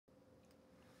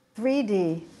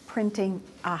3D printing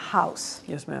a house.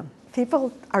 Yes, ma'am.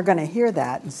 People are going to hear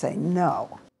that and say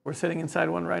no. We're sitting inside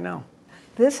one right now.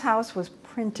 This house was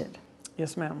printed.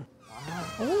 Yes, ma'am.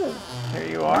 Oh, Here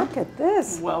you are. look at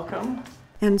this. Welcome.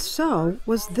 And so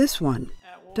was this one.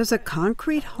 Does a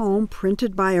concrete home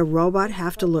printed by a robot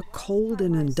have to look cold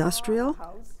and industrial?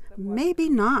 Maybe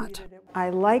not. I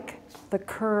like the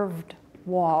curved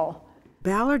wall.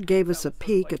 Ballard gave us a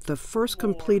peek at the first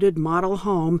completed model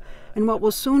home in what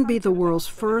will soon be the world's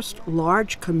first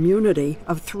large community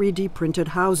of 3D printed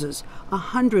houses,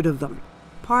 100 of them,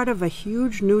 part of a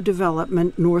huge new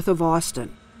development north of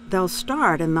Austin. They'll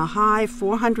start in the high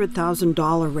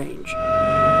 $400,000 range.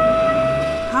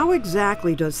 How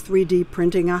exactly does 3D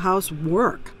printing a house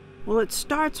work? Well, it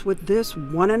starts with this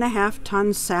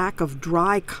 1.5-ton sack of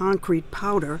dry concrete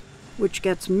powder, which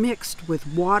gets mixed with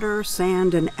water,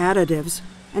 sand, and additives,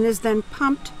 and is then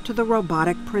pumped to the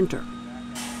robotic printer.